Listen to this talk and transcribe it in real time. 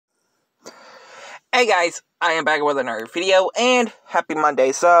Hey guys, I am back with another video, and happy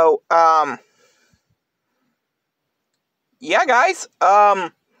Monday. Yeah guys,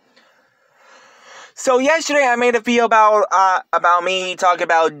 so yesterday I made a video about me talking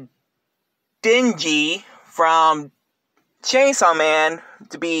about Denji from Chainsaw Man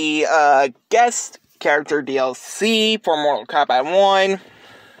to be a guest character DLC for Mortal Kombat 1.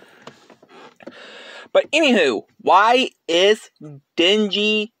 But anywho, why is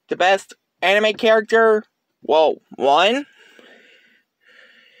Denji the best anime character? Well, one,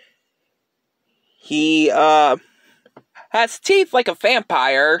 he has teeth like a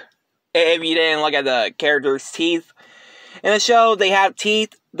vampire. If you didn't look at the character's teeth in the show, they have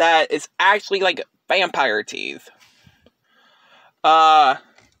teeth that is actually like vampire teeth.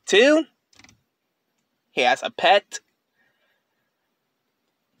 Two, he has a pet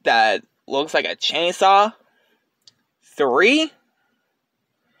that looks like a chainsaw. Three,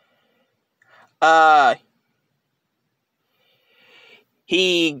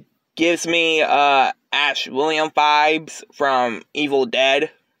 he gives me Ash William vibes from Evil Dead,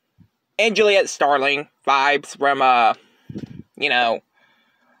 and Juliet Starling vibes from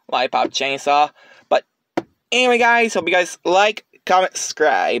Lollipop Chainsaw. But anyway guys, hope you guys like, comment,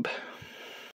 subscribe.